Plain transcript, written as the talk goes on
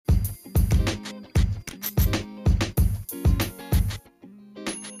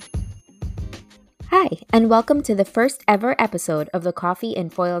Hi, and welcome to the first ever episode of the Coffee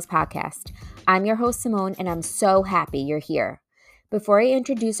and Foils podcast. I'm your host, Simone, and I'm so happy you're here. Before I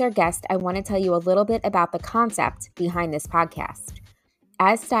introduce our guest, I want to tell you a little bit about the concept behind this podcast.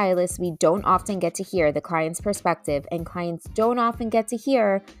 As stylists, we don't often get to hear the client's perspective, and clients don't often get to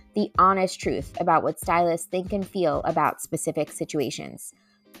hear the honest truth about what stylists think and feel about specific situations.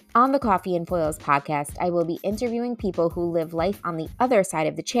 On the Coffee and Foils podcast, I will be interviewing people who live life on the other side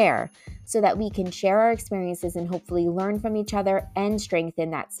of the chair so that we can share our experiences and hopefully learn from each other and strengthen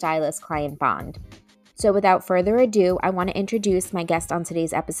that stylist-client bond. So without further ado, I want to introduce my guest on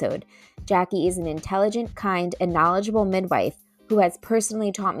today's episode. Jackie is an intelligent, kind, and knowledgeable midwife who has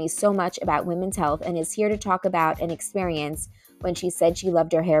personally taught me so much about women's health and is here to talk about an experience when she said she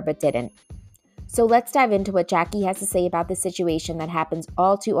loved her hair but didn't. So let's dive into what Jackie has to say about the situation that happens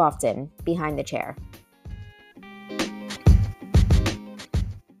all too often behind the chair.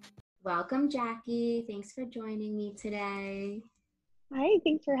 Welcome, Jackie. Thanks for joining me today. Hi,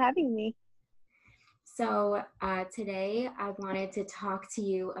 thanks for having me. So today I wanted to talk to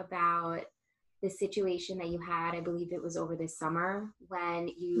you about the situation that you had. I believe it was over this summer when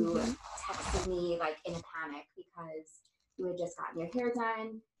you texted me like in a panic because you had just gotten your hair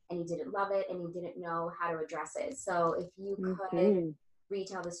done and you didn't love it and you didn't know how to address it. So if you could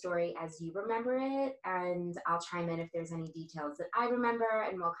retell the story as you remember it, and I'll chime in if there's any details that I remember,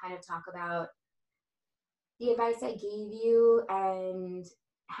 and we'll kind of talk about the advice I gave you and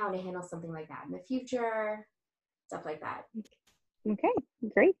how to handle something like that in the future, stuff like that. Okay,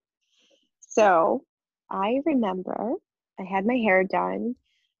 great. So I remember I had my hair done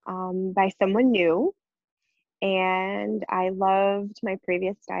by someone new, and I loved my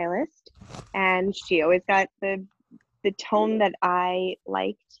previous stylist, and she always got the tone that I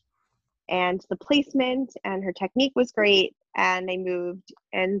liked, and the placement and her technique was great, and I moved,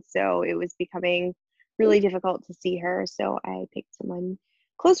 and so it was becoming really difficult to see her, so I picked someone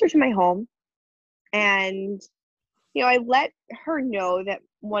closer to my home. And I let her know that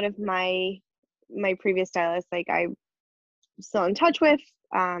one of my previous stylists, like, I'm still in touch with.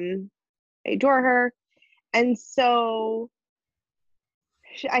 I adore her, and so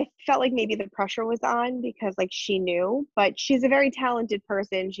I felt like maybe the pressure was on because, like, she knew, but she's a very talented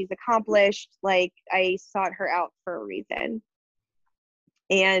person. She's accomplished. Like, I sought her out for a reason.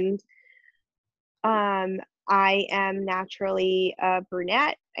 And I am naturally a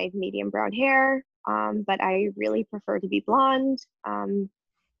brunette. I have medium brown hair, but I really prefer to be blonde,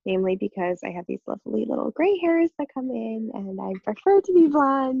 namely because I have these lovely little gray hairs that come in, and I prefer to be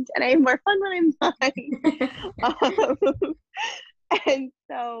blonde, and I have more fun when I'm blonde. And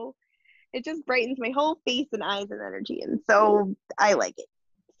so it just brightens my whole face and eyes and energy, and so I like it.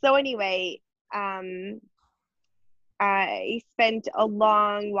 So anyway, I spent a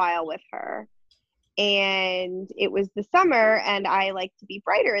long while with her, and it was the summer, and I like to be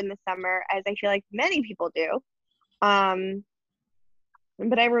brighter in the summer, as I feel like many people do. But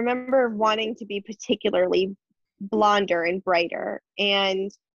I remember wanting to be particularly blonder and brighter,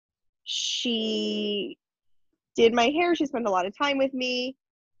 and she did my hair. She spent a lot of time with me,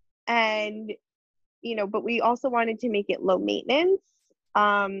 and but we also wanted to make it low maintenance.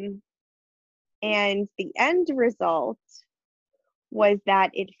 And the end result was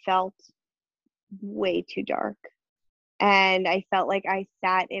that it felt way too dark, and I felt like I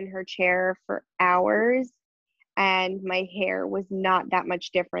sat in her chair for hours, and my hair was not that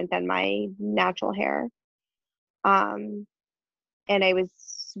much different than my natural hair. And I was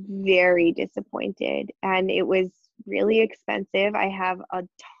very disappointed, and it was really expensive. I have a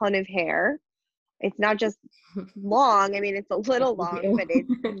ton of hair. It's not just long. I mean, it's a little long, but it's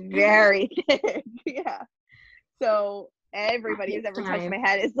very thick. Yeah. So everybody who's ever touched my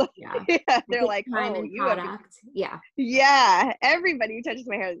head is like, yeah, they're like, oh, you have a... Yeah. Everybody who touches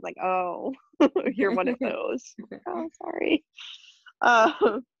my hair is like, oh, you're one of those. Oh, sorry.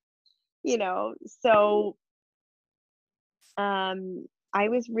 So I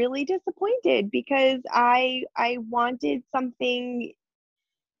was really disappointed because I wanted something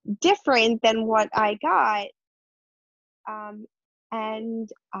different than what I got. And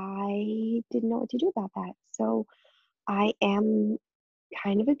I didn't know what to do about that. So I am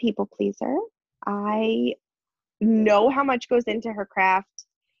kind of a people pleaser. I know how much goes into her craft,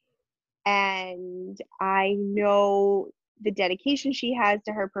 and I know the dedication she has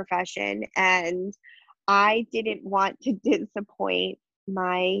to her profession, and I didn't want to disappoint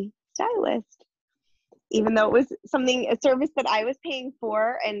my stylist, even though it was a service that I was paying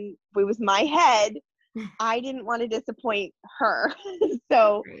for and it was my head. I didn't want to disappoint her.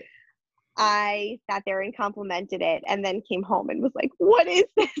 So I sat there and complimented it and then came home and was like, what is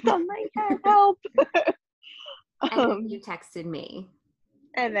this? I'm like, help. And then um, you texted me.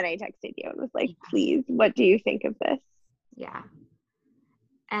 and then I texted you and was like, Yeah. please, what do you think of this? Yeah.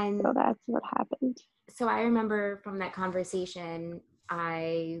 So And that's what happened. so I remember from that conversation,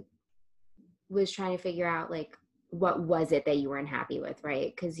 I was trying to figure out like what was it that you were unhappy with,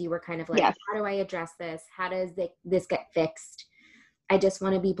 right? Because you were kind of like, Yes. how do I address this? How does this get fixed? I just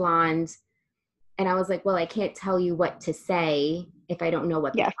want to be blonde. And I was like, well, I can't tell you what to say if I don't know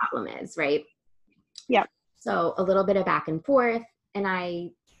what the Yes. problem is, right? Yep. So a little bit of back and forth. And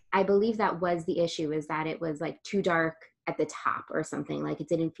I believe that was the issue, is that it was like too dark at the top or something. Like it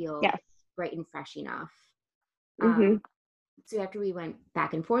didn't feel Yes. bright and fresh enough. Mm-hmm. So after we went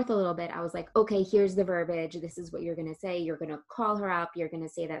back and forth a little bit, I was like, okay, here's the verbiage. This is what you're going to say. You're going to call her up. You're going to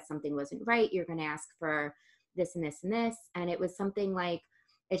say that something wasn't right. You're going to ask for this and this and this. And it was something like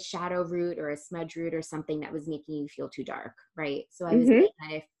a shadow root or a smudge root or something that was making you feel too dark, right? So I was Mm-hmm. saying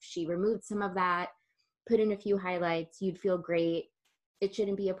that if she removed some of that, put in a few highlights, you'd feel great. It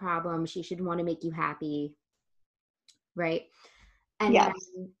shouldn't be a problem. She should want to make you happy, right? And then, Yes.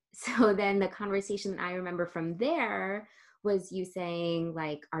 so then the conversation that I remember from there was you saying,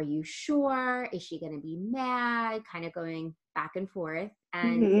 like, are you sure? Is she going to be mad? Kind of going back and forth.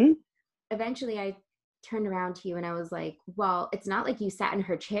 And Mm-hmm. eventually I turned around to you and I was like, well, it's not like you sat in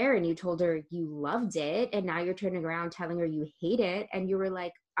her chair and you told her you loved it. And now you're turning around telling her you hate it. And you were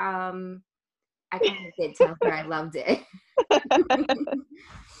like, I kind of did tell her I loved it.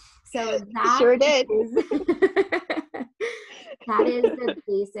 So that Sure did. is that is the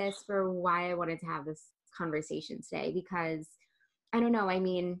basis for why I wanted to have this conversation today, because I don't know, I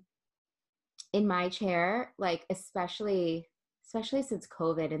mean, in my chair, like especially since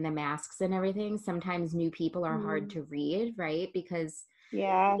COVID and the masks and everything, sometimes new people are hard Mm. to read, right? Because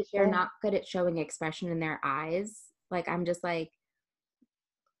Yeah, if they're sure. not good at showing expression in their eyes, like I'm just like,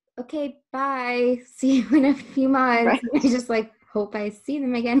 okay, bye. See you in a few months. Right. I just like hope I see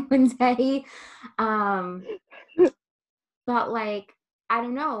them again one day. Um, but like, I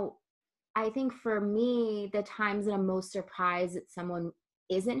don't know. I think for me, the times that I'm most surprised that someone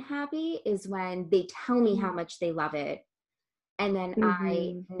isn't happy is when they tell me how much they love it and then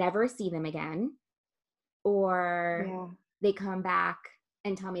I Mm-hmm. never see them again, or Yeah. they come back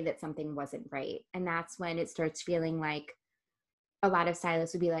and tell me that something wasn't right. And that's when it starts feeling like a lot of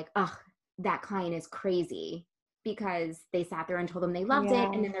stylists would be like, oh, that client is crazy because they sat there and told them they loved it.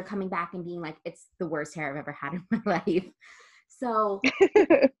 And Yeah. then they're coming back and being like, it's the worst hair I've ever had in my life. So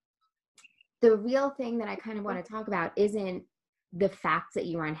the real thing that I kind of want to talk about isn't the fact that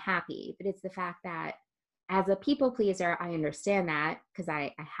you are unhappy, but it's the fact that as a people pleaser, I understand that because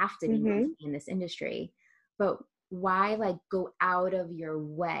I have to be one to Mm-hmm. be in this industry. But why like go out of your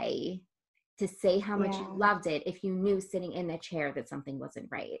way to say how much you Yeah. loved it if you knew sitting in the chair that something wasn't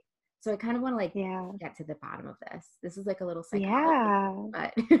right? So I kind of want to like Yeah. get to the bottom of this. This is like a little psychology, Yeah.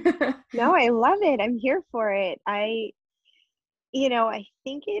 but No, I love it. I'm here for it. I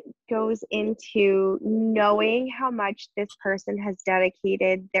think it goes into knowing how much this person has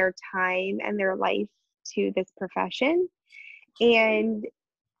dedicated their time and their life to this profession. And,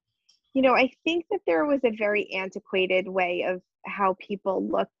 I think that there was a very antiquated way of how people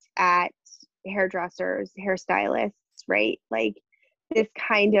looked at hairdressers, hairstylists, right? Like this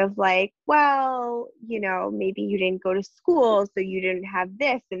kind of like, well, maybe you didn't go to school, so you didn't have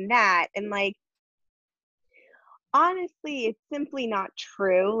this and that. And like, honestly, it's simply not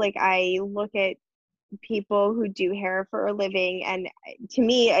true. Like, I look at people who do hair for a living, and to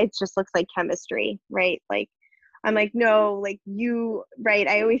me, it just looks like chemistry, right? Like, I'm like, no, like you, right?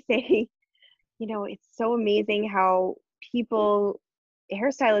 I always say, it's so amazing how people,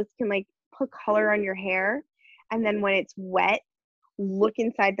 hairstylists can like put color on your hair. And then when it's wet, look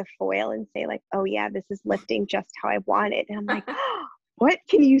inside the foil and say, like, oh, yeah, this is lifting just how I want it. And I'm like, oh, what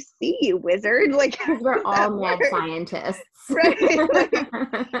can you see, you wizard? Like, how because we're does all that mad work? scientists. Right?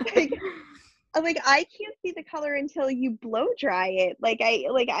 Like, like I can't see the color until you blow dry it. Like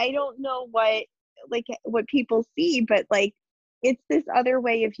I don't know what people see, but like it's this other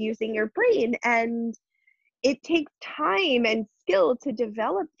way of using your brain, and it takes time and skill to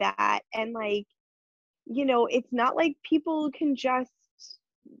develop that. And like, it's not like people can just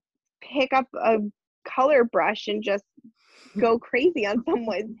pick up a color brush and just go crazy on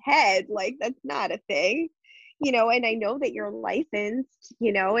someone's head. Like that's not a thing. And I know that you're licensed,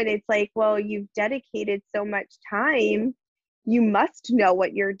 and it's like, well, you've dedicated so much time. You must know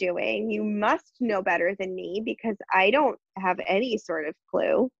what you're doing. You must know better than me because I don't have any sort of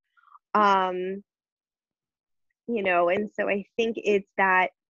clue. And so I think it's that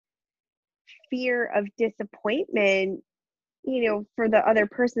fear of disappointment, for the other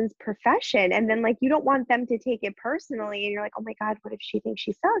person's profession. And then like you don't want them to take it personally and you're like, oh my God, what if she thinks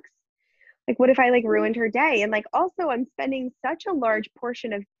she sucks? Like what if I like ruined her day? And like also I'm spending such a large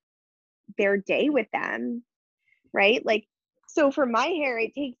portion of their day with them, right? Like so for my hair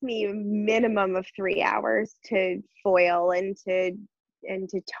it takes me a minimum of 3 hours to foil and to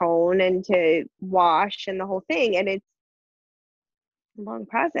tone and to wash and the whole thing. And it's a long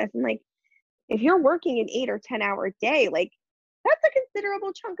process. And like if you're working an 8 or 10 hour day, like that's a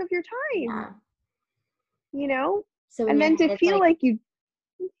considerable chunk of your time, Yeah. you know? So in And your then head, to it's feel like like you,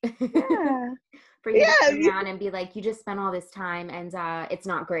 yeah, for you to yeah, turn around and be like, you just spent all this time and it's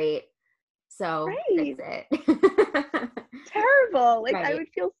not great. So right. fix it. Terrible. Like I Right. would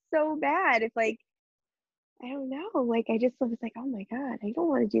feel so bad if like, I don't know, like I just was like, oh my God, I don't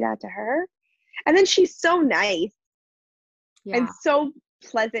want to do that to her. And then she's so nice and Yeah. so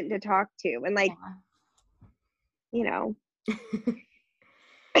pleasant to talk to. And like, Yeah. you know,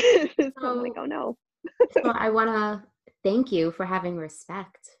 so I'm like, So, oh no. so I want to thank you for having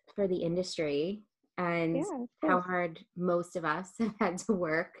respect for the industry and Yeah, of how course. hard most of us have had to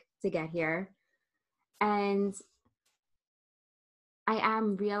work to get here. And I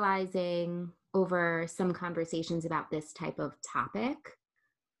am realizing over some conversations about this type of topic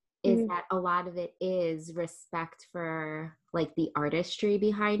is Mhm. that a lot of it is respect for like the artistry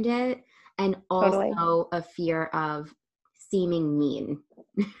behind it and Totally. also a fear of seeming mean,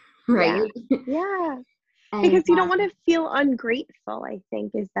 Yeah. right? Yeah. And Because you don't want to feel ungrateful, I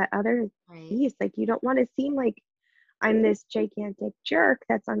think, is that other right, piece. Like, you don't want to seem like I'm this gigantic jerk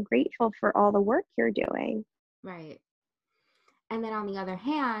that's ungrateful for all the work you're doing. right. And then on the other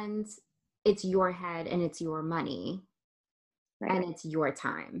hand, it's your head and it's your money Right. and it's your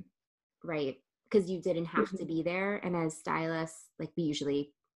time, right? Because you didn't have to Hmm. be there. And as stylists, like we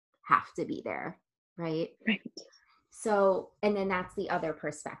usually have to be there, right? Right. So, and then that's the other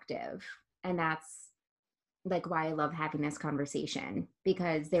perspective. And that's like why I love having this conversation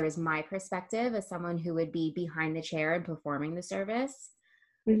because there is my perspective as someone who would be behind the chair and performing the service.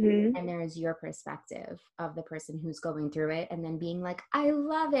 Hmm. And there is your perspective of the person who's going through it and then being like, I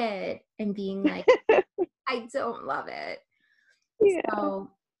love it. And being like, I don't love it. Yeah.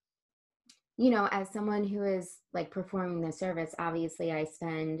 So, as someone who is like performing the service, obviously I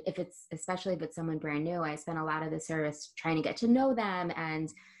spend, especially if it's someone brand new, I spend a lot of the service trying to get to know them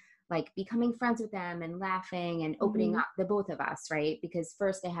and like becoming friends with them and laughing and opening Hmm. up the both of us, right? Because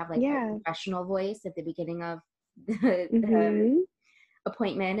first I have like my Yeah. professional voice at the beginning of the Hmm.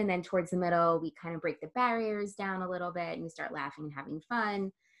 appointment. And then towards the middle, we kind of break the barriers down a little bit and we start laughing and having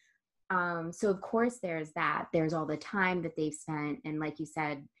fun. So of course there's that. There's all the time that they've spent. And like you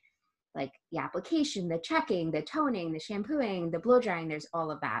said, like the application, the checking, the toning, the shampooing, the blow drying, there's all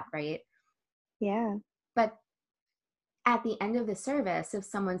of that, right? Yeah. But at the end of the service, if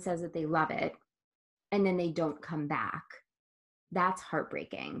someone says that they love it and then they don't come back, that's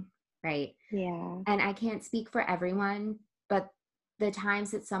heartbreaking, right? Yeah. And I can't speak for everyone, but the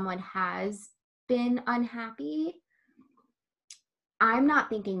times that someone has been unhappy, I'm not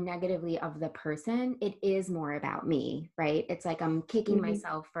thinking negatively of the person. It is more about me, right? It's like I'm kicking Hmm.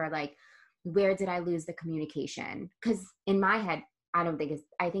 myself for like, where did I lose the communication? Because in my head, I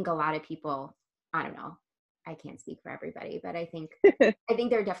think a lot of people, I don't know, I can't speak for everybody, but I think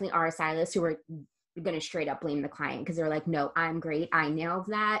there definitely are stylists who are going to straight up blame the client because they're like, no, I'm great. I nailed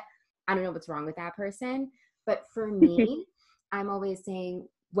that. I don't know what's wrong with that person. But for me, I'm always saying,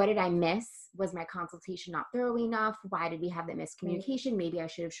 what did I miss? Was my consultation not thorough enough? Why did we have that Right. miscommunication? Maybe I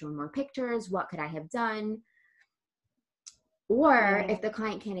should have shown more pictures. What could I have done? Or Yeah. if the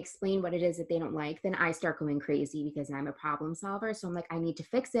client can't explain what it is that they don't like, then I start going crazy because I'm a problem solver. So I'm like, I need to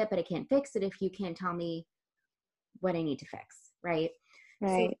fix it, but I can't fix it if you can't tell me what I need to fix, right? So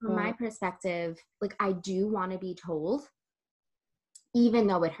Right. from my Right. perspective, like I do want to be told, even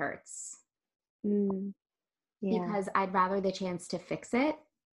though it hurts, Mm. Yeah. because I'd rather the chance to fix it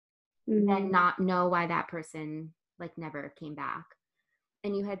than Mm. not know why that person like never came back.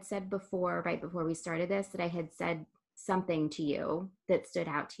 And you had said before, right before we started this, that I had said something to you that stood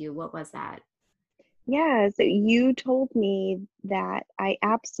out to you. What was that? Yeah, so you told me that I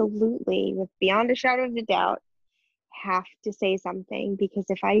absolutely, with beyond a shadow of a doubt, have to say something because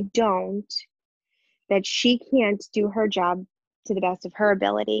if I don't, that she can't do her job to the best of her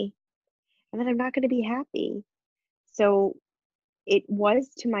ability, and then I'm not going to be happy. So it was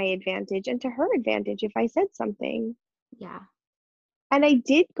to my advantage and to her advantage if I said something. Yeah. And I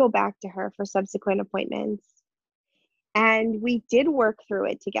did go back to her for subsequent appointments, and we did work through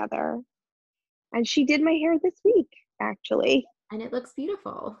it together. And she did my hair this week, actually. And it looks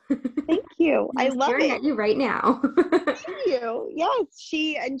beautiful. Thank you. I I'm love staring it. at you right now. Thank you. Yes,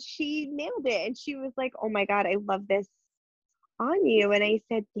 she nailed it, and she was like, "Oh my God, I love this on you." And I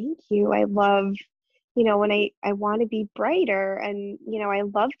said, "Thank you. I love, when I want to be brighter, and I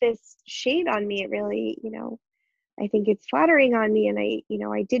love this shade on me. It really, I think it's flattering on me, and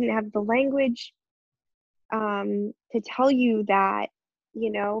I didn't have the language to tell you that,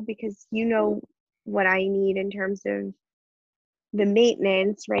 because what I need in terms of the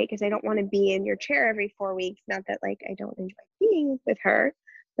maintenance, right? Because I don't want to be in your chair every 4 weeks. Not that like I don't enjoy being with her,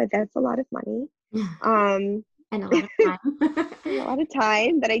 but that's a lot of money. Um, And a lot of time. and a lot of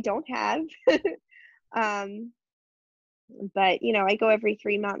time that I don't have. um, but I go every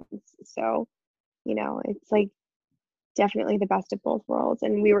 3 months. So, it's like definitely the best of both worlds.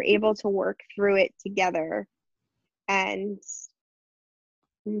 And we were able to work through it together. And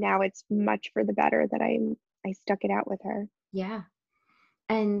now it's much for the better that I stuck it out with her. Yeah.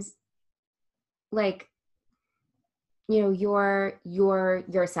 And like, you're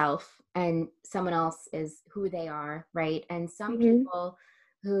yourself and someone else is who they are, right? And some Hmm. people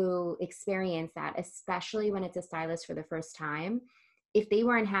who experience that, especially when it's a stylist for the first time, if they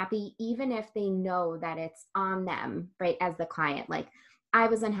weren't happy, even if they know that it's on them, right, as the client, like I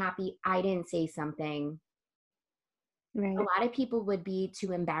was unhappy, I didn't say something. A Right. lot of people would be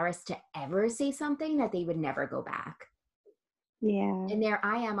too embarrassed to ever say something that they would never go back. Yeah. And there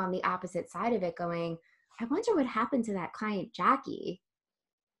I am on the opposite side of it going, I wonder what happened to that client, Jackie.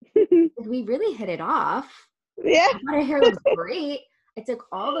 We really hit it off. Yeah. I thought her hair looks great. I took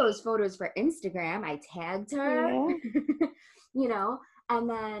all those photos for Instagram. I tagged her, Yeah. you know, and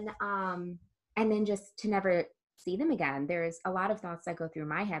then just to never see them again. There's a lot of thoughts that go through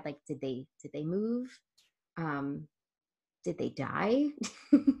my head, like, did they move? Um, did they die?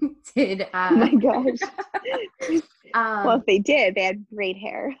 did Oh my gosh. Well, um if they did, they had great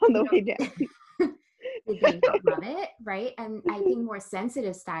hair on you the way know, down. did they not love it? Right. And I think more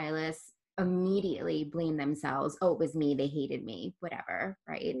sensitive stylists immediately blame themselves. Oh, it was me. They hated me, whatever.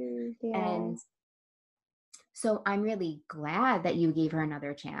 Right. Yeah. And so I'm really glad that you gave her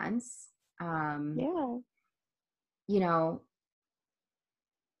another chance. Um, Yeah. you know,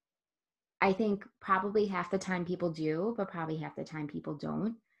 I think probably half the time people do, but probably half the time people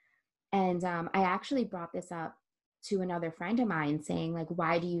don't. And I actually brought this up to another friend of mine saying, like,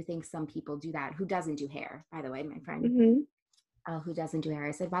 why do you think some people do that? Who doesn't do hair, by the way, my friend Hmm. who doesn't do hair.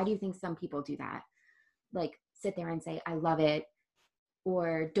 I said, why do you think some people do that? Like, sit there and say, I love it,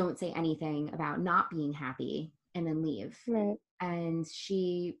 or don't say anything about not being happy and then leave. Right. And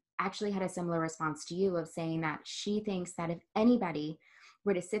she actually had a similar response to you of saying that she thinks that if anybody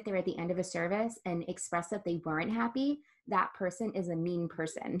were to sit there at the end of a service and express that they weren't happy, that person is a mean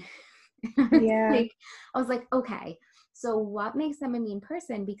person. Yeah. Like, I was like, okay, so what makes them a mean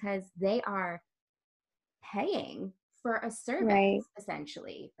person? Because they are paying for a service Right.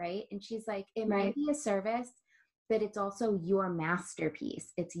 essentially, right? And she's like, it might Right. be a service, but it's also your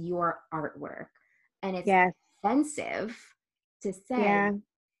masterpiece. It's your artwork. And it's Yes. offensive to say, Yeah.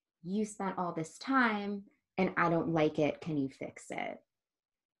 you spent all this time and I don't like it. Can you fix it?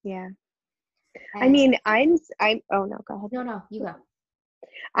 Yeah. I And mean, oh no, go ahead. no, no, you go.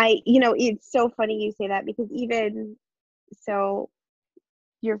 It's so funny you say that because even so,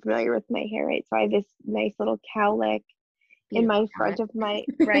 you're familiar with my hair, right? So I have this nice little cowlick in Beautiful my front palette. of my,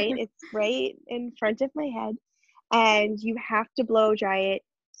 right? It's right in front of my head. And you have to blow dry it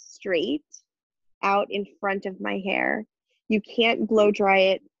straight out in front of my hair. You can't blow dry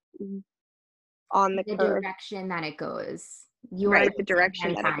it on the The curve, direction that it goes. Yours right? The is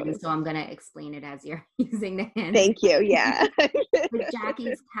direction hand that it time, goes. so I'm gonna explain it as you're using the hand. Thank you. Yeah. With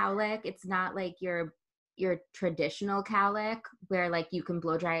Jackie's cowlick, it's not like your traditional cowlick where like you can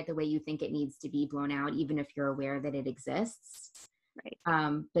blow dry it the way you think it needs to be blown out, even if you're aware that it exists.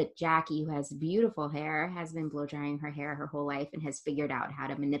 Right. But Jackie, who has beautiful hair, has been blow drying her hair her whole life and has figured out how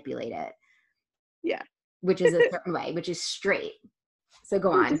to manipulate it, Yeah. which is a certain way, which is straight. So go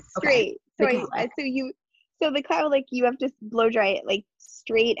Which on. is Okay. straight. The cowlick. So the cloud, like you have to blow dry it like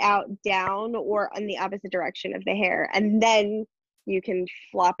straight out down or on the opposite direction of the hair. And then you can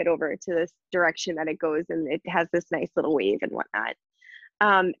flop it over to this direction that it goes and it has this nice little wave and whatnot.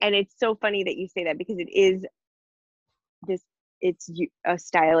 And it's so funny that you say that because this, a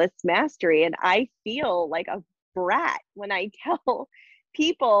stylist's mastery. And I feel like a brat when I tell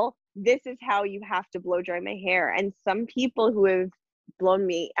people this is how you have to blow dry my hair. And some people who have blown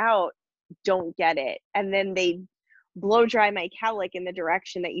me out don't get it. And then they blow dry my cowlick in the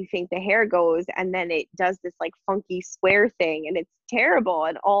direction that you think the hair goes, and then it does this like funky square thing, and it's terrible,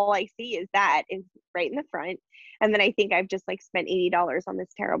 and all I see is that is right in the front. And then I think I've just like spent $80 on this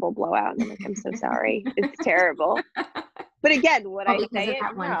terrible blowout, and I'm like, I'm so sorry, it's terrible. But again, would Oh, I because say of it?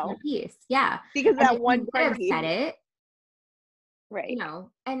 that one No, pet piece. Yeah. because And that if you one would front have piece. said it, Right.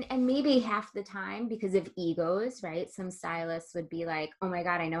 and maybe half the time because of egos, right? Some stylists would be like, "Oh my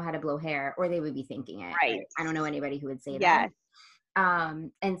God, I know how to blow hair," or they would be thinking it, Right. right? I don't know anybody who would say that.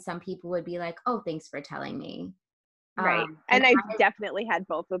 Yes. And some people would be like, "Oh, thanks for telling me." Right. And And I've definitely had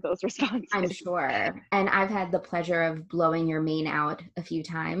both of those I'm responses. sure. And I've had the pleasure of blowing your mane out a few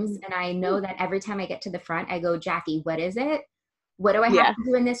times. And I know that every time I get to the front, I go, Jackie, what is it? What do I have Yeah. to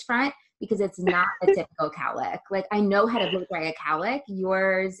do in this front? Because it's not a typical cowlick. Like I know how to blow dry a cowlick.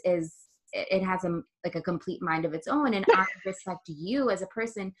 Yours is, it has like a complete mind of its own. And I respect you as a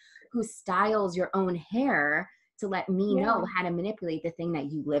person who styles your own hair to let me Yeah. know how to manipulate the thing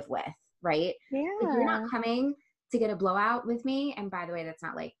that you live with, right? Like you're not Yeah. coming to get a blowout with me. And by the way, that's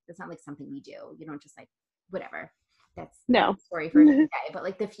not like something we do. You don't just like whatever. That's No. a story for another day. But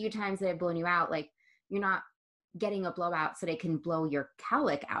like the few times that I've blown you out, like you're not getting a blowout so they can blow your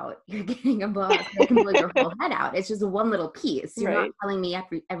cowlick out. You're getting a blowout so they can blow your whole head out. It's just one little piece. You're not Right. telling me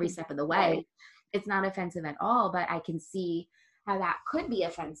every step of the way. Right. It's not offensive at all, but I can see how that could be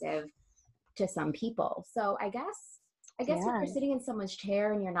offensive to some people. So I guess if Yeah. you're sitting in someone's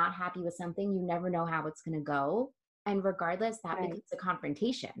chair and you're not happy with something, you never know how it's going to go. And regardless, that Right. becomes a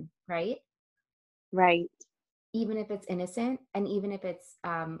confrontation, right? Right. Even if it's innocent and even if it's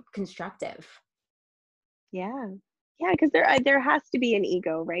constructive. Yeah. Yeah, because there has to be an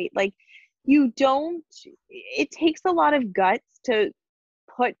ego, right? Like you don't, it takes a lot of guts to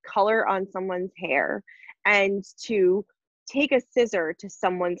put color on someone's hair and to take a scissor to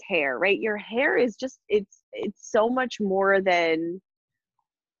someone's hair, right? Your hair is just it's so much more than,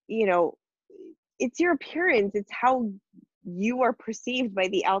 you know, it's your appearance, it's how you are perceived by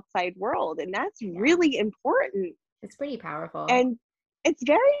the outside world, and that's Yeah. really important. It's pretty powerful. And it's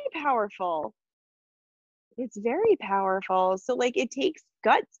very powerful. It's very powerful. So like it takes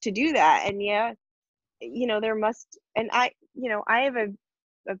guts to do that. And yeah, there must, and I have a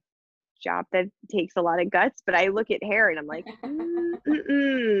job that takes a lot of guts, but I look at hair and I'm like,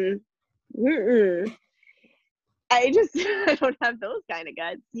 mm-mm, mm-mm. I don't have those kind of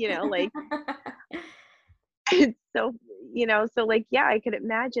guts, like it's so, so like, yeah, I could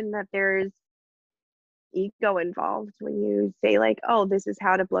imagine that there's ego involved when you say like, oh, this is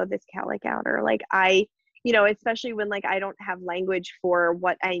how to blow this cowlick out, or like especially when like I don't have language for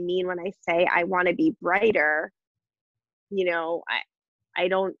what I mean when I say I want to be brighter. I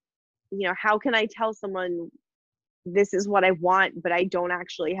don't, how can I tell someone this is what I want, but I don't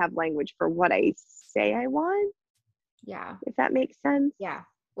actually have language for what I say I want? Yeah. If that makes sense. Yeah.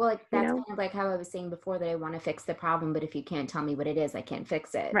 Well, like that's kind of like how I was saying before, that I want to fix the problem, but if you can't tell me what it is, I can't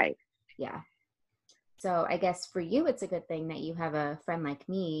fix it. Right. Yeah. So I guess for you, it's a good thing that you have a friend like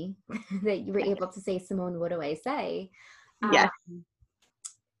me that you were able to say, Simone, what do I say? Yes.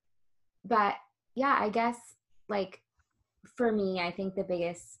 But yeah, I guess like for me, I think the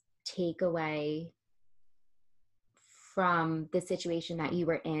biggest takeaway from the situation that you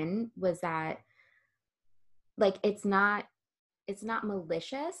were in was that like it's not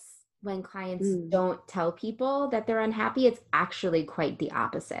malicious when clients don't tell people that they're unhappy. It's actually quite the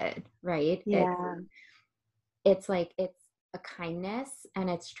opposite, right? Yeah. It's like it's a kindness, and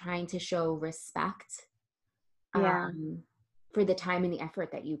it's trying to show respect for the time and the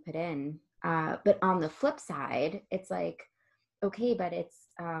effort that you put in. But on the flip side, it's like, okay, but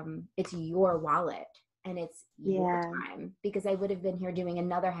it's your wallet and it's your time, because I would have been here doing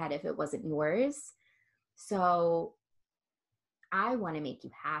another head if it wasn't yours. So I want to make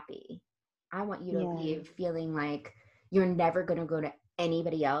you happy. I want you to leave feeling like you're never going to go to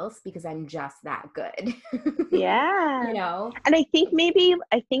anybody else because I'm just that good. Yeah. And I think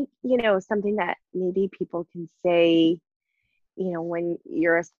something that maybe people can say, when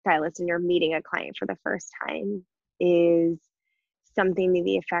you're a stylist and you're meeting a client for the first time, is something to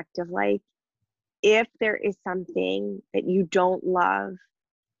the effect of like, if there is something that you don't love,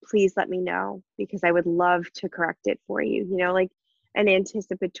 please let me know, because I would love to correct it for you. Like an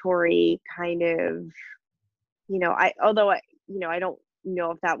anticipatory kind of, I don't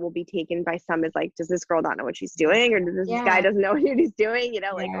know if that will be taken by some as like, does this girl not know what she's doing? Or does this guy doesn't know what he's doing?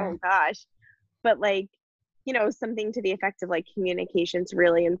 Like, oh gosh. But like, something to the effect of like, communication's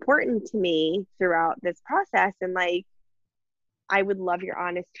really important to me throughout this process. And like, I would love your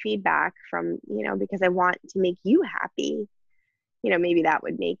honest feedback from, because I want to make you happy. Maybe that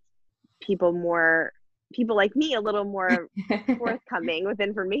would make people more people like me a little more forthcoming with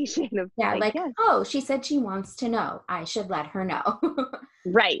information of Yeah, like, like, yes, oh, she said she wants to know. I should let her know.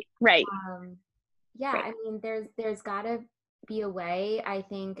 right, right, Um, yeah, right. I mean, there's gotta be a way. I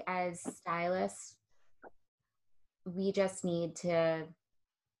think as stylists, we just need to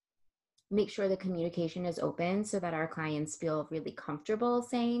make sure the communication is open so that our clients feel really comfortable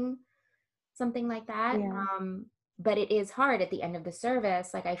saying something like that. Yeah, But it is hard at the end of the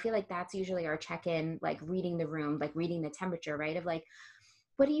service. Like I feel like that's usually our check-in, like reading the room, like reading the temperature, right? Of like,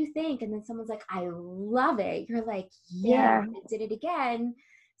 what do you think? And then someone's like, I love it. You're like, yeah, yeah, I did it again.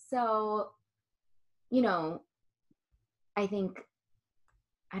 So, you know, I think,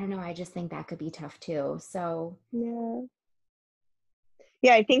 I don't know, I just think that could be tough too. So, yeah.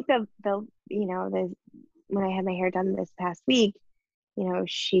 Yeah, I think the you know, the when I had my hair done this past week,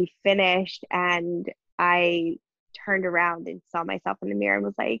 she finished and I turned around and saw myself in the mirror and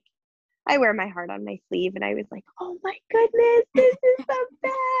was like, I wear my heart on my sleeve. And I was like, oh my goodness, this is the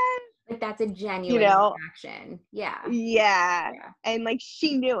best. like, that's a You genuine know, reaction. Yeah. yeah. Yeah. And like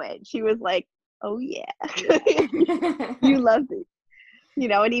she knew it. She was like, oh yeah. Yeah. You love it.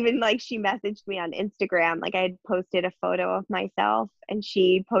 And even like she messaged me on Instagram. Like I had posted a photo of myself and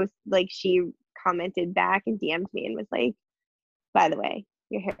she commented back and DM'd me and was like, by the way,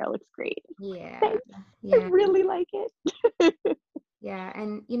 your hair looks great. Yeah. Thanks. I Yeah. really like it. Yeah.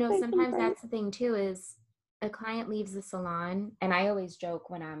 And, I sometimes confirm. that's the thing too is a client leaves the salon. And I always joke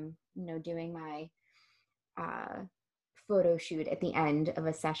when I'm, doing my uh, photo shoot at the end of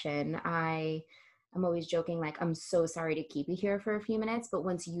a session. I'm always joking, like, I'm so sorry to keep you here for a few minutes, but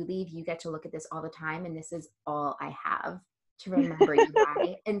once you leave, you get to look at this all the time. And this is all I have to remember you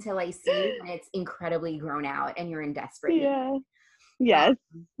by until I see you when it's incredibly grown out and you're in desperate need. Yeah. Yes.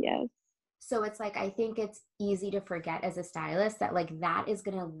 Um, Yes. so it's like, I think it's easy to forget as a stylist that like that is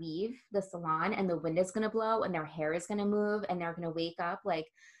going to leave the salon and the wind is going to blow and their hair is going to move and they're going to wake up like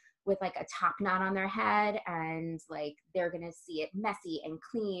with like a top knot on their head and like they're going to see it messy and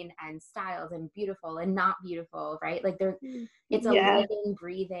clean and styled and beautiful and not beautiful, right? Like it's a Yeah. living,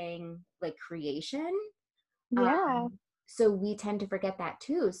 breathing like creation. Yeah. So we tend to forget that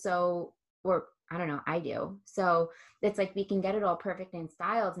too. So, or I don't know, I do. So it's like we can get it all perfect and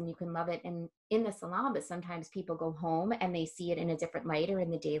styled and you can love it in the salon, but sometimes people go home and they see it in a different light or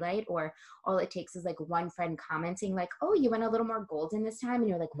in the daylight, or all it takes is like one friend commenting like, oh, you went a little more golden this time. And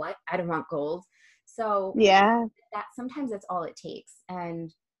you're like, what? I don't want gold. So Yeah. that sometimes that's all it takes.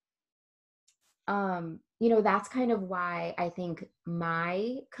 And that's kind of why I think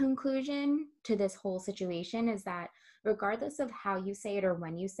my conclusion to this whole situation is that regardless of how you say it or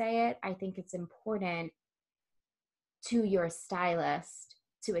when you say it, I think it's important to your stylist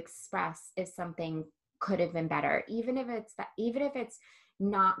to express if something could have been better, even if it's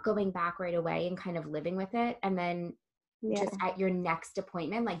not going back right away and kind of living with it, and then Yeah. just at your next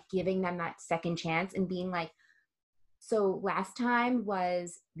appointment, like giving them that second chance and being like, so last time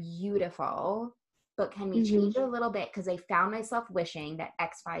was beautiful, but can we Hmm. change it a little bit? Because I found myself wishing that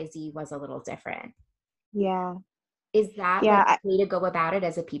XYZ was a little different. Yeah. Is that like Yeah. a way to go about it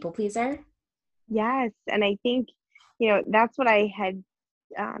as a people pleaser? Yes. And I think, that's what I had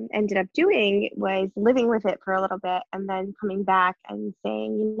ended up doing was living with it for a little bit and then coming back and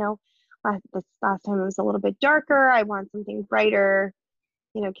saying, this last time it was a little bit darker. I want something brighter.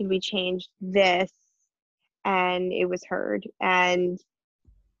 Can we change this? And it was heard. And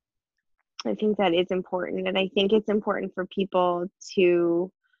I think that is important. And I think it's important for people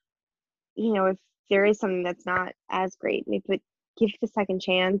to, if there is something that's not as great, maybe give it a second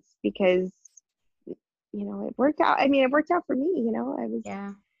chance because, it worked out. I mean, it worked out for me, I was,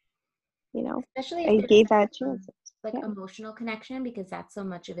 Yeah. you know, Especially if I there's gave that chance. like Yeah. emotional connection, because that's so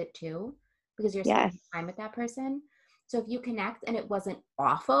much of it too, because you're Yes. spending time with that person. So if you connect and it wasn't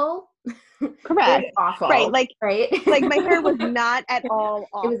awful, it was Correct. Right. awful, Like, right? my hair was not at all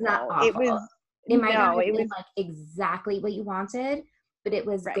It was not awful. It awful. was, It might not no, have it been was like exactly what you wanted, but it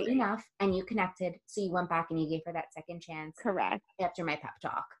was good right. enough and you connected. So you went back and you gave her that second chance Correct. after my pep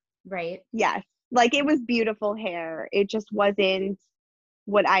talk, right? Yes. Like it was beautiful hair. It just wasn't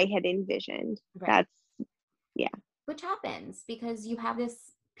what I had envisioned. Right. That's, yeah. Which happens because you have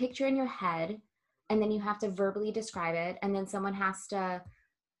this picture in your head and then you have to verbally describe it. And then someone has to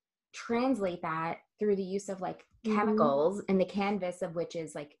translate that through the use of like Hmm. chemicals and the canvas of which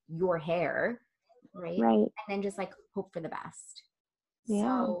is like your hair, right? Right. And then just like hope for the best. Yeah.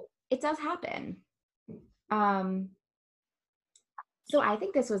 So it does happen. Um, so I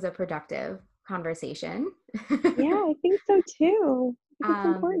think this was a productive conversation. Yeah, I think so too. I think it's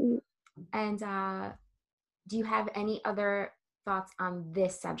um, important. and do you have any other thoughts on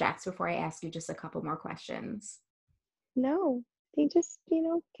this subject before I ask you just a couple more questions? No, they just,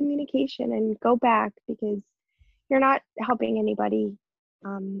 communication and go back because you're not helping anybody,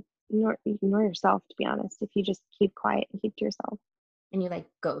 nor yourself, to be honest, if you just keep quiet and keep to yourself. And you like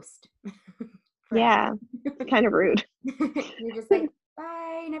ghost. Yeah, it's kind of rude. You're just like,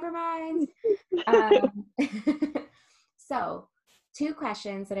 bye, never mind. So 2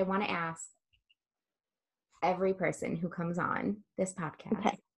 questions that I want to ask every person who comes on this podcast.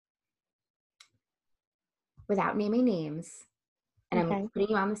 Okay. Without naming names, and Okay. I'm putting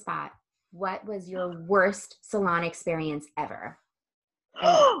you on the spot. What was your worst salon experience ever?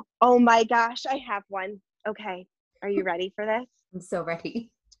 Oh my gosh, I have one. Okay. Are you ready for this? I'm so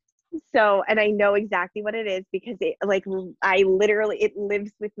ready. So, and I know exactly what it is because it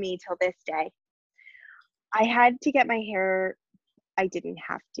lives with me till this day. I had to get my hair. I didn't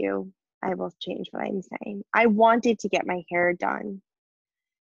have to. I will change what I'm saying. I wanted to get my hair done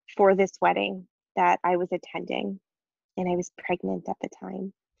for this wedding that I was attending, and I was pregnant at the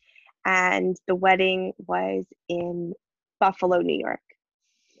time. And the wedding was in Buffalo, New York.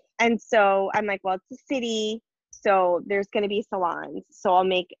 And so I'm like, well, it's a city, so there's going to be salons. So I'll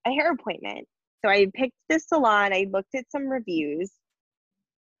make a hair appointment. So I picked this salon. I looked at some reviews,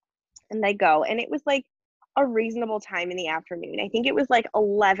 and I go, and it was like a reasonable time in the afternoon. I think it was like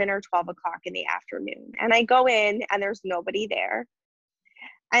 11 or 12 o'clock in the afternoon. And I go in, and there's nobody there.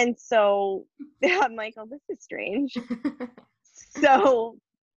 And so I'm like, oh, this is strange. So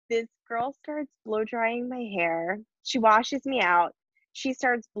this girl starts blow drying my hair. She washes me out. She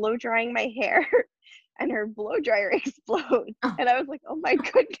starts blow drying my hair and her blow dryer explodes. And I was like, oh my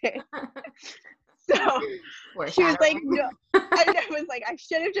goodness. So she was like, no. And I was like, I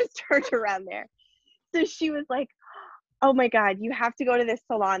should have just turned around there. So she was like, oh my God, you have to go to this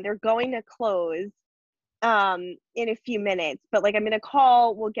salon. They're going to close in a few minutes, but like I'm gonna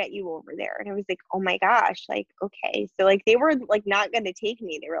call, we'll get you over there. And I was like, oh my gosh, like, okay. So like they were like not gonna take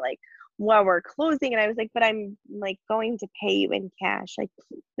me. They were like, well, we're closing. And I was like, but I'm like going to pay you in cash. Like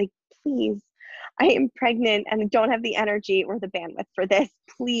please. I am pregnant and I don't have the energy or the bandwidth for this.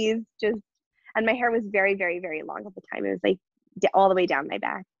 Please just, and my hair was very, very, very long at the time. It was like all the way down my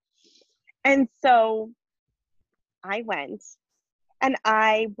back. And so I went. And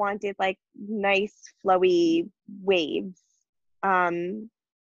I wanted like nice flowy waves. But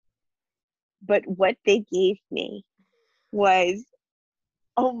what they gave me was,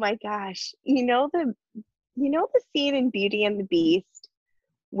 oh my gosh, the scene in Beauty and the Beast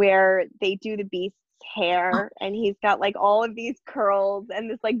where they do the Beast's hair and he's got like all of these curls and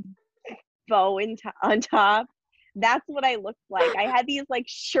this like bow on top. That's what I looked like. I had these like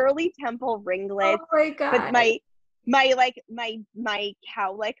Shirley Temple ringlets. Oh my God. But my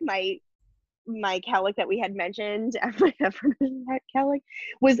cowlick that we had mentioned, my cowlick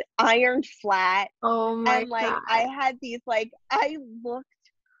was ironed flat. Oh my and like God. I had these like I looked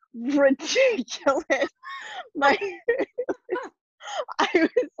ridiculous. I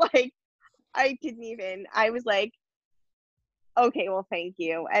was like, I was like, okay, well, thank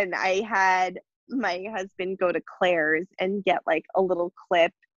you. And I had my husband go to Claire's and get like a little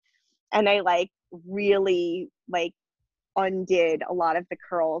clip, and I like really like undid a lot of the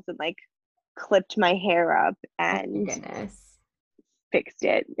curls and like clipped my hair up and fixed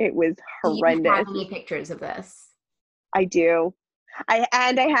it. It was horrendous. Do you have any pictures of this? I do. I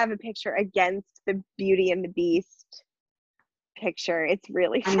have a picture against the Beauty and the Beast picture. It's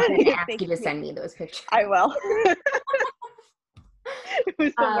really funny. I'm going to ask you to send me those pictures. I will. It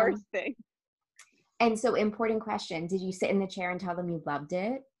was the worst thing. And so, important question. Did you sit in the chair and tell them you loved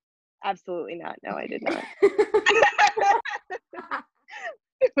it? Absolutely not. No, I did not.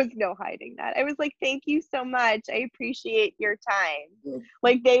 There was no hiding that. I was like, thank you so much. I appreciate your time.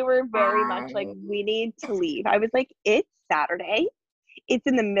 Like they were very much like, we need to leave. I was like, it's Saturday. It's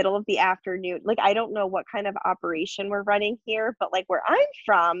in the middle of the afternoon. Like, I don't know what kind of operation we're running here, but like where I'm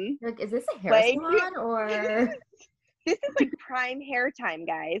from. Like, is this a hair salon or? This is like prime hair time,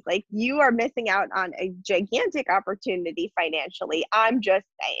 guys. Like you are missing out on a gigantic opportunity financially. I'm just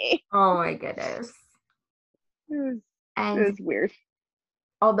saying. Oh my goodness. It was weird.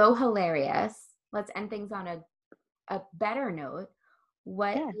 Although hilarious, let's end things on a better note.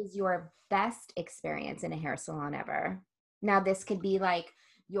 What is your best experience in a hair salon ever? Now, this could be like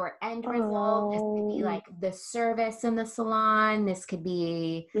your end result. This could be like the service in the salon. This could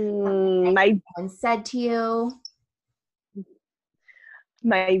be something someone said to you.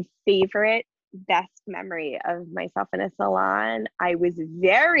 My favorite, best memory of myself in a salon, I was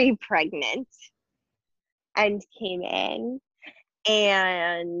very pregnant and came in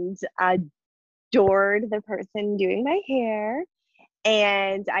and adored the person doing my hair.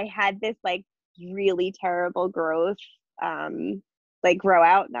 And I had this like really terrible growth, like grow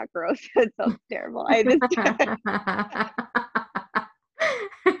out, not growth. It sounds terrible. I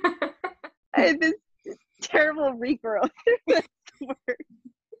had this terrible regrowth. That's the word.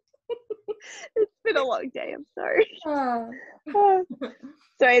 It's been a long day. I'm sorry. So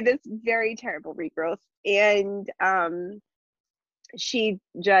I had this very terrible regrowth, and she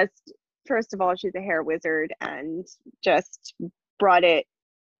just, first of all, she's a hair wizard and just brightened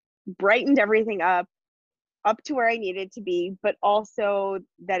everything up to where I needed to be, but also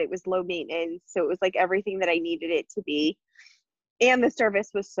that it was low maintenance. So it was like everything that I needed it to be. And the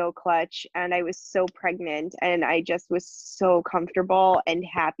service was so clutch, and I was so pregnant, and I just was so comfortable and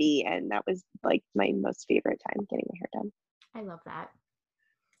happy. And that was like my most favorite time getting my hair done. I love that.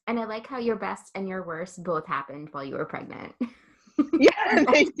 And I like how your best and your worst both happened while you were pregnant. Yeah,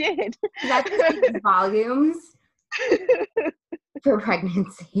 they did. That just speaks volumes for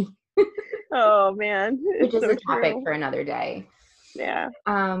pregnancy. Oh man. Which is so a topic for another day. Yeah.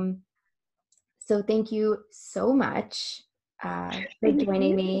 So thank you so much for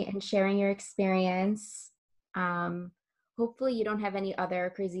joining me and sharing your experience. Hopefully you don't have any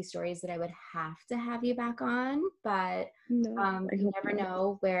other crazy stories that I would have to have you back on, but you never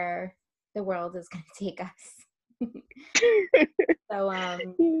know where the world is going to take us. So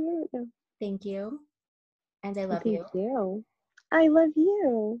thank you. And I love you. Thank you. I love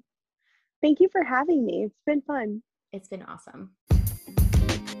you. Thank you for having me. It's been fun. It's been awesome.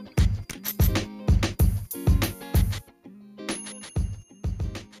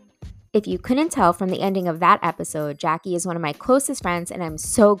 If you couldn't tell from the ending of that episode, Jackie is one of my closest friends, and I'm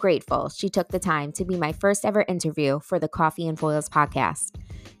so grateful she took the time to be my first ever interview for the Coffee and Foils podcast.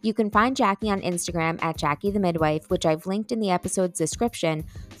 You can find Jackie on Instagram at Jackie the Midwife, which I've linked in the episode's description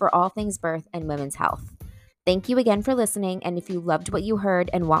for all things birth and women's health. Thank you again for listening, and if you loved what you heard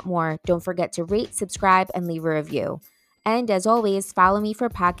and want more, don't forget to rate, subscribe, and leave a review. And as always, follow me for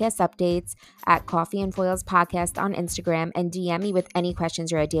podcast updates at Coffee and Foils Podcast on Instagram, and DM me with any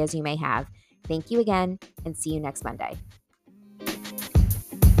questions or ideas you may have. Thank you again, and see you next Monday.